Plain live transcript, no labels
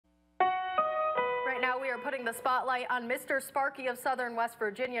putting the spotlight on Mr. Sparky of Southern West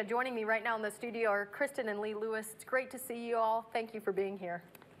Virginia. Joining me right now in the studio are Kristen and Lee Lewis. It's great to see you all. Thank you for being here.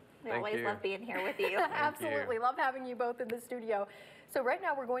 We always love being here with you. Absolutely. Love having you both in the studio. So right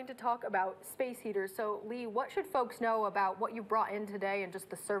now we're going to talk about space heaters. So Lee, what should folks know about what you brought in today and just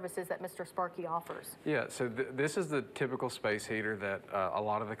the services that Mr. Sparky offers? Yeah, so this is the typical space heater that a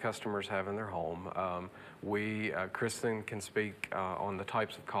lot of the customers have in their home. Kristen can speak on the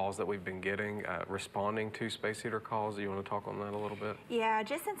types of calls that we've been getting, responding to space heater calls. Do you want to talk on that a little bit? Yeah,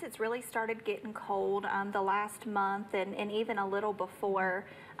 just since it's really started getting cold the last month and even a little before,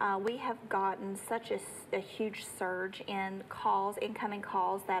 we have gotten such a huge surge in calls, incoming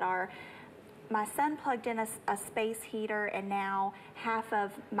calls that are, my son plugged in a space heater and now half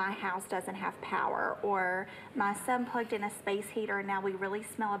of my house doesn't have power, or my son plugged in a space heater and now we really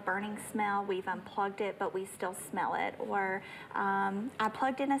smell a burning smell. We've unplugged it but we still smell it. Or I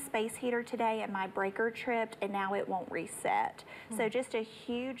plugged in a space heater today and my breaker tripped and now it won't reset. So just a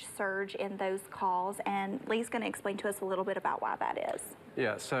huge surge in those calls, and Lee's going to explain to us a little bit about why that is.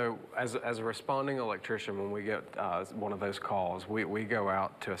 Yeah, so as a responding electrician, when we get one of those calls, we go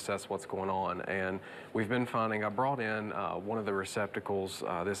out to assess what's going on, and we've been finding, I brought in one of the receptacles.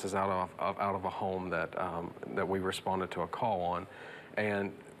 This is out of a home that we responded to a call on,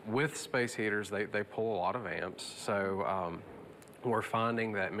 and with space heaters, they pull a lot of amps, so we're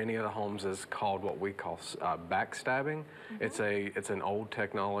finding that many of the homes is called what we call backstabbing. It's an old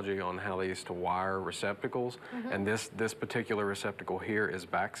technology on how they used to wire receptacles, and this particular receptacle here is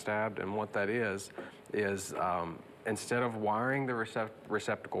backstabbed, and what that is instead of wiring the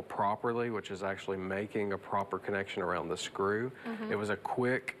receptacle properly, which is actually making a proper connection around the screw, it was a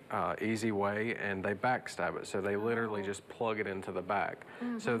quick, easy way, and they backstab it. So they literally just plug it into the back.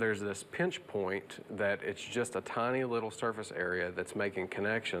 So there's this pinch point that it's just a tiny little surface area that's making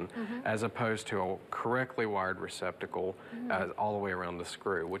connection, as opposed to a correctly wired receptacle all the way around the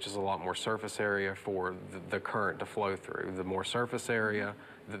screw, which is a lot more surface area for the current to flow through. The more surface area,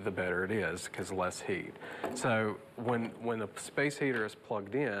 the better it is, because less heat. So when the space heater is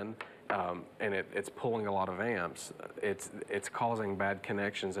plugged in and it's pulling a lot of amps, it's causing bad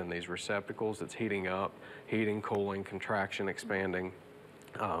connections in these receptacles. It's heating up, cooling, contraction, expanding,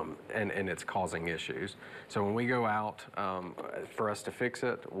 and it's causing issues. So when we go out, for us to fix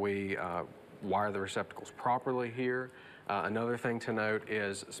it, we wire the receptacles properly here. Another thing to note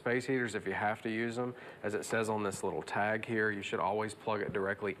is space heaters, if you have to use them, as it says on this little tag here, you should always plug it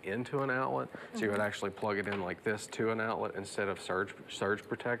directly into an outlet. So you would actually plug it in like this to an outlet instead of surge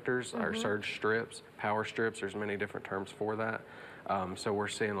protectors or surge strips, power strips. There's many different terms for that. So we're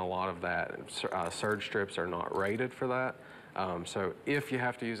seeing a lot of that. Surge strips are not rated for that. So if you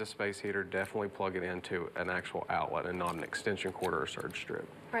have to use a space heater, definitely plug it into an actual outlet and not an extension cord or a surge strip.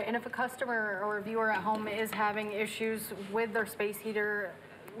 Right, and if a customer or a viewer at home is having issues with their space heater,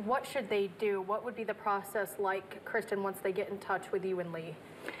 what should they do? What would be the process like, Kristen, once they get in touch with you and Lee?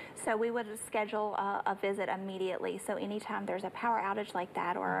 So we would schedule a visit immediately. So anytime there's a power outage like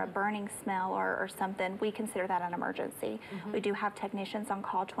that or a burning smell or something, we consider that an emergency. We do have technicians on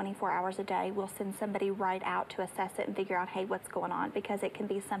call 24 hours a day. We'll send somebody right out to assess it and figure out, hey, what's going on? Because it can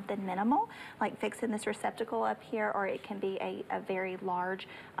be something minimal, like fixing this receptacle up here, or it can be a very large,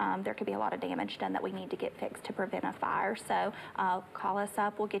 there could be a lot of damage done that we need to get fixed to prevent a fire. So call us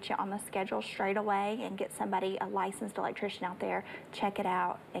up, we'll get you on the schedule straight away and get somebody, a licensed electrician out there, check it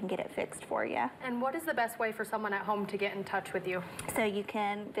out and get it fixed for you. And what is the best way for someone at home to get in touch with you? So you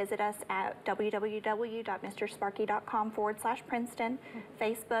can visit us at www.mrsparky.com/Princeton.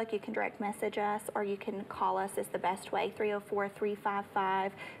 Facebook, you can direct message us, or you can call us is the best way,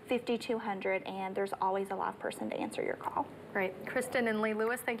 304-355-5200, and there's always a live person to answer your call. Great. Kristen and Lee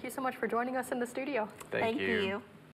Lewis, thank you so much for joining us in the studio. Thank you.